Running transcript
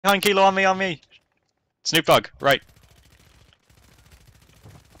Behind Kilo, on me. Snoop Dogg, right.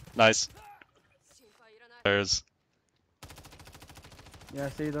 Nice. There's. Yeah, I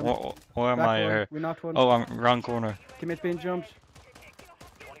see them. Where am I here? We knocked one. Oh, I'm wrong corner. Teammate's being jumped.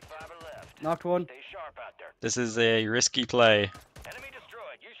 Knocked one. This is a risky play.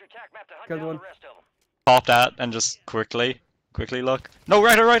 Killed one. Pop that and just quickly look. No,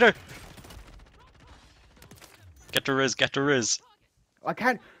 Ryder! Get the Riz. I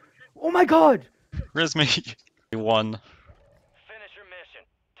can't. Oh my god! Riz me. He won. Finish your mission.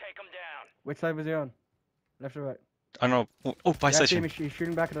 Take them down. Which side was he on? Left or right? I don't know. Oh, by station. He's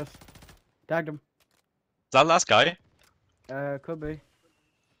shooting back at us. Tagged him. Is that last guy? Could be.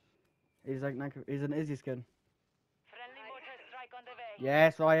 He's like, he's an Izzy skin.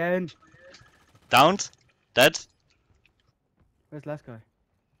 Yes, Ryan. Downed? Dead? Where's the last guy?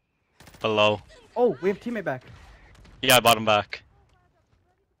 Below. Oh, we have a teammate back. Yeah, I bought him back.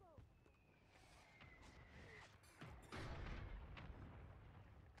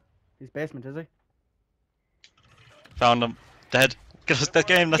 He's basement, is he? Found him. Dead. Get us that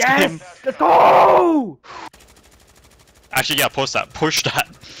game, yes! game. Let's go! Actually, yeah, push that.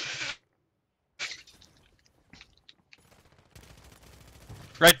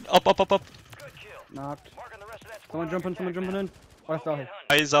 Right, up. Knocked. Someone jumping in. Oh, I saw him.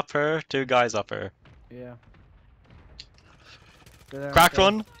 Guys up here, 2 guys up here. Yeah. Cracked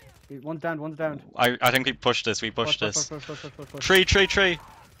one. One's down. I think we pushed this, Push. Tree.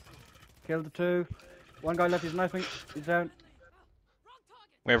 Killed the 2. One guy left, he's knifing. He's down.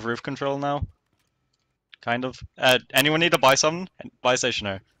 We have roof control now. Kind of. Anyone need to buy something? Buy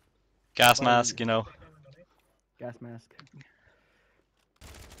stationary. Gas mask, you know. Gas mask.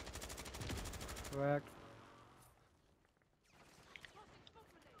 Correct.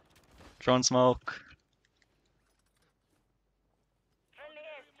 Drone smoke.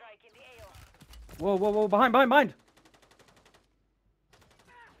 Whoa, behind!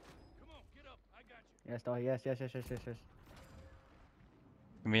 Yes, oh, yes. Get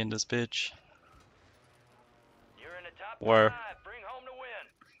me in this bitch. You're in the top Where? 5. Bring home the win.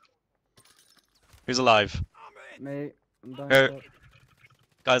 Who's alive? Me. I'm down. Here.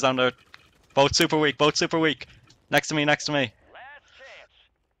 Guys down there. Both super weak. Next to me. Last chance.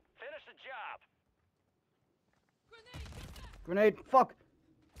 Finish the job. Grenade! Fuck!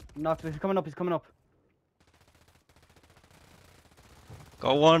 Knocked. He's coming up.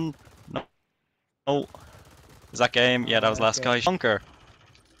 Go one. No. Oh. Is that game? Yeah, that was last guy. Bunker.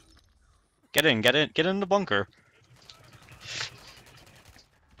 Get in the bunker.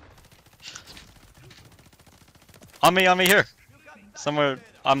 On me here. Somewhere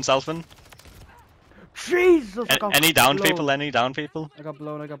I'm selfing. Jesus! Any down people? I got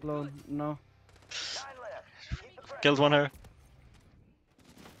blown. No. Killed one here.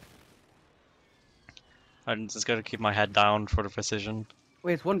 I'm just gonna keep my head down for the precision.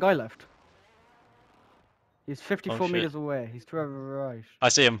 Wait, it's one guy left. He's 54 shit. meters away. He's to our right. I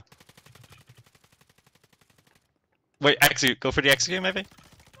see him. Wait, execute. Go for the execute, maybe?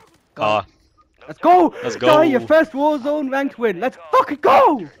 Go. Let's go! Let's go! Guy, your first warzone ranked win. Let's fucking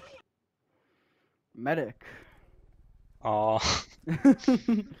go! Medic. Aw.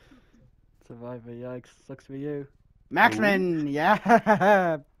 Survivor, yikes. Sucks for you. Maxman!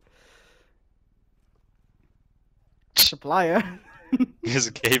 Yeah! Supplier.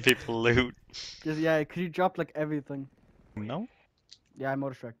 Just gave people loot. Just, yeah, could you drop like everything? No? Yeah, I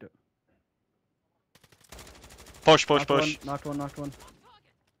motor tracked it. Push. Knocked one.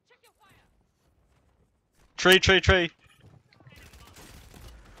 Tree.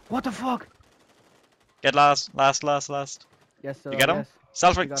 What the fuck? Get last. Yes, sir. You get him? Yes.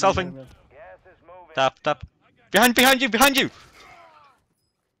 Selfing. Gas is moving. Tap. Behind you!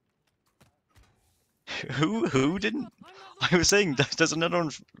 Who didn't? I was saying there's another one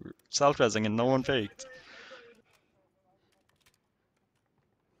self-resing and no one faked.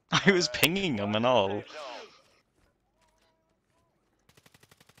 I was pinging him and all.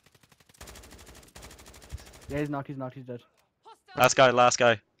 Yeah, he's knocked, he's dead. Last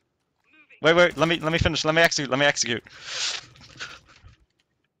guy. Wait, let me finish, let me execute.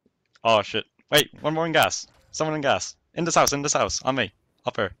 Oh shit. Wait, one more in gas. Someone in gas. In this house, on me.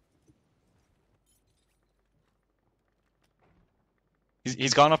 Up here.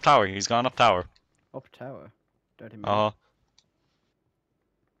 He's gone up tower, Up tower? Dirty man. Uh-huh.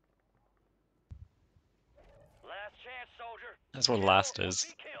 Last chance, soldier. That's what last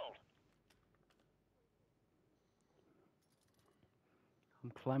is.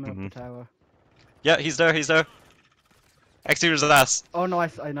 I'm climbing up the tower. Yeah, he's there. Executor's his ass. Oh no, I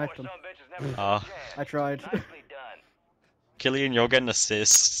knifed him. I tried. Killian, you're getting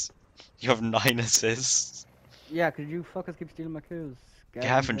assists. You have 9 assists. Yeah, cause you fuckers keep stealing my kills.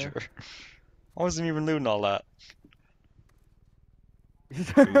 Scavenger. I wasn't even looting all that.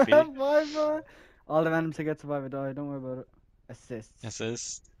 Goofy. All the randoms to get survive or die, don't worry about it. Assists.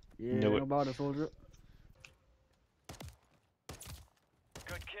 Assist. Yeah, Knew no it. bother, soldier.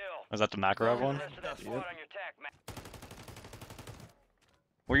 Good kill. Was that the Makarov The one? rest of that squad on your tack, man.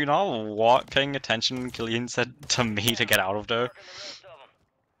 Were you not paying attention? Killian said to me to get out of there. Marking the rest of 'em.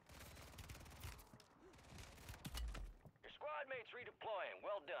 Your squad mates redeploying.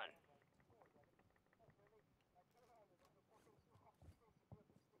 Well done.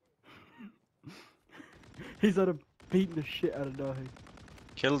 He's out of beating the shit out of Dahi.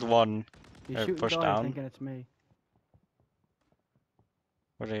 Killed one. He's Or shooting pushed Dahi down. thinking it's me.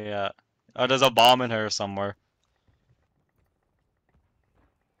 Where are they at? Oh, there's a bomb in here somewhere.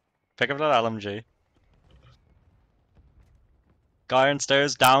 Pick up that LMG. Guy on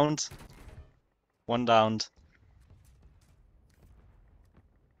stairs, downed. One downed.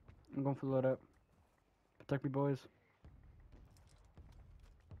 I'm going for the loadout. Protect me, boys.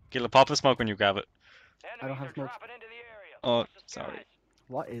 Get a pop of smoke when you grab it. I don't Enemies have are smoke. dropping into the area. Oh, Watch the sorry. skies.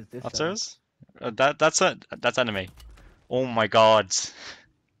 What is this? sound? Upstairs? That's enemy. Oh my god.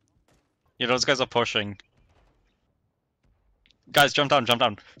 Yeah, those guys are pushing. Guys, jump down, get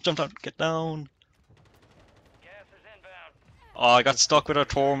down. Gas is inbound. Oh, I got stuck with a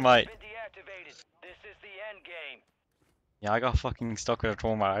termite. Been deactivated. This is the end game. Yeah, I got fucking stuck with a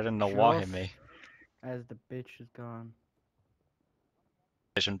termite. I didn't know what hit me. As the bitch is gone.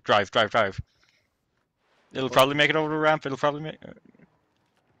 Drive. It'll probably make it over the ramp. It'll probably make.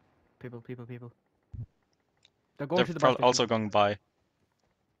 People. They're going They're to the bar station. also going by.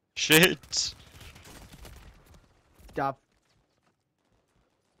 Shit. Stop.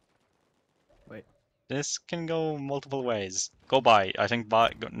 This can go multiple ways. Go by. I think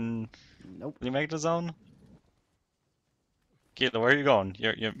by. Nope. Will you make the zone? Keela, where are you going?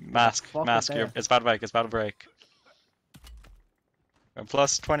 Your mask. fuck Mask. up there. It's about to break.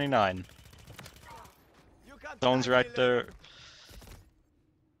 Plus 29. Zone's right there.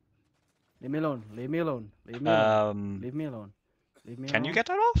 Leave me alone. Leave me alone. Leave me alone. Can you get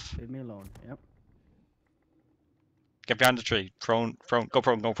that off? Leave me alone. Yep. Get behind the tree. Prone. Go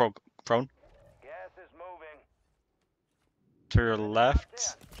prone. Prone. Gas is moving. To your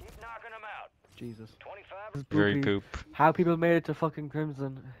left. Keep knocking them out. Jesus. 25. This is Very poopy. poop. How people made it to fucking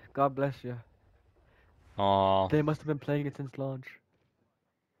Crimson. God bless you. Aw. They must have been playing it since launch.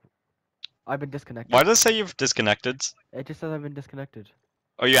 I've been disconnected. Why does it say you've disconnected? It just says I've been disconnected.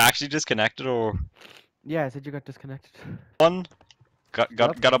 Are you actually disconnected or Yeah, it said you got disconnected. one? Got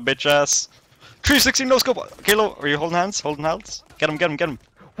a bitch ass. 360 no scope. Kilo, are you holding hands? Get him.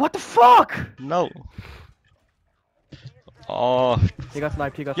 What the fuck? No. Oh, He got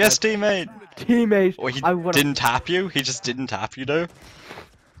sniped. yes, teammate. Teammate. Oh, he I wanna... didn't tap you. He just didn't tap you though.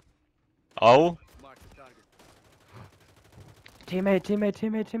 Oh.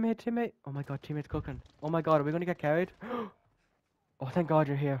 Teammate. Oh my god, teammate's cooking. Oh my god, are we gonna get carried? Oh, thank god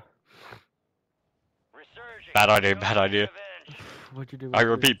you're here. Resurging. Bad idea. Revenge. What'd you do? I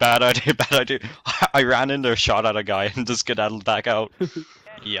repeat, bad idea. I ran in there, shot at a guy, and just skedaddled back out.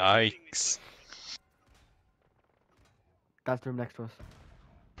 Yikes. That's the room next to us.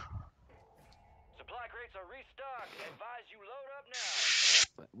 Supply crates are restocked. Advise you load up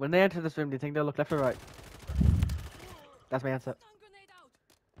now. When they enter this room, do you think they'll look left or right? That's my answer.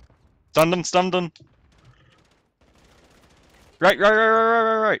 Stunned him. Right.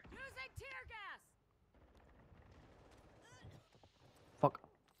 Fuck.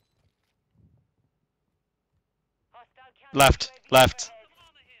 Left.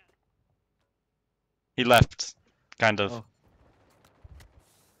 He left. Kind of. Oh.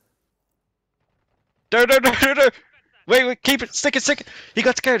 There. Wait, keep it. Stick it. He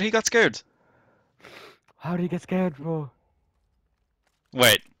got scared. How did he get scared, bro?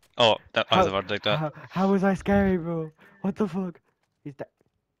 Wait. Oh, I was about to take that. How was I scary, bro? What the fuck? He's dead.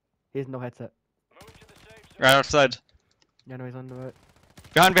 He has no headset. Move to the safe zone. Right outside. Yeah, no, he's on the right.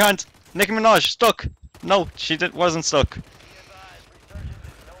 Behind. Nicki Minaj, stuck. No, she wasn't stuck. Be advised, resurgence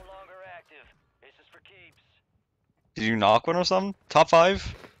is no longer active. This is for keeps. Did you knock one or something? Top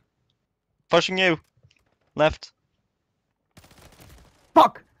 5. Pushing you. Left.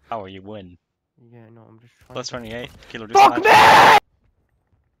 Fuck! How are you win? Yeah, no, I'm just trying Plus to... 28. Kilo do Fuck some me! magic.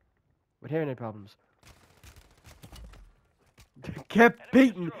 We're hearing any problems. Get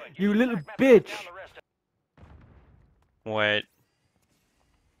beaten, you little bitch! Down the rest of Wait.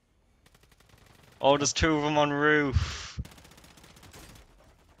 Oh, there's 2 of them on roof.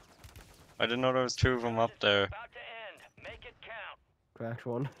 I didn't know there was 2 of them up there. about to end. Make it cracked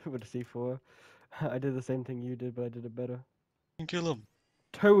one with a C4. I did the same thing you did, but I did it better. You can kill him.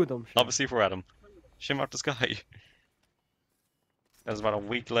 2 of them. Shit. Obviously for Adam. Shim out the sky. That was about a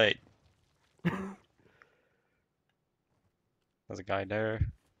week late. There's a guy there.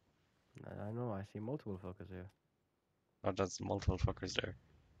 I know, I see multiple fuckers here. Oh, there's multiple fuckers there.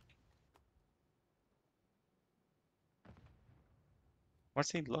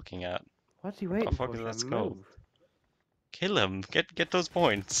 What's he looking at? What's he the waiting fuck for? is that Shall skull? move. Kill him. Get those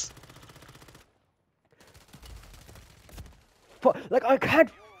points. Like, I can't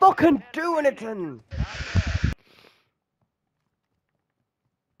fucking do anything!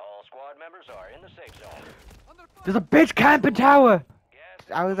 All squad members are in the safe zone. There's a bitch camping tower!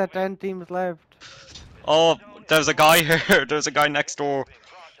 Gas I was at 10 teams left. Oh, there's a guy here. There's a guy next door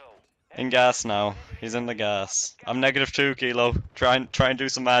pronto. in gas now. He's in the gas. I'm -2 kilo. Try and do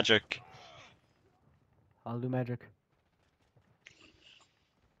some magic. I'll do magic.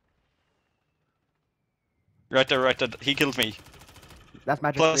 Right there, right there. He killed me. That's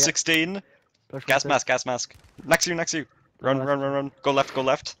magic. Plus yeah. 16. Plus Gas 16. mask, gas mask. Next to you, next to you. Run, Oh, run, run, run. Go left, go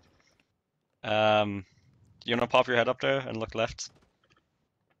left. You wanna pop your head up there and look left?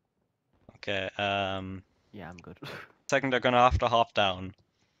 Okay, Yeah, I'm good. second they're gonna have to hop down.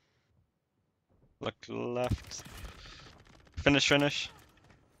 Look left. Finish, finish.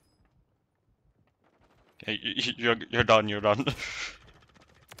 Okay, you're done, you're done.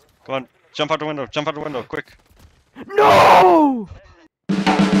 Go on, jump out the window, quick. No!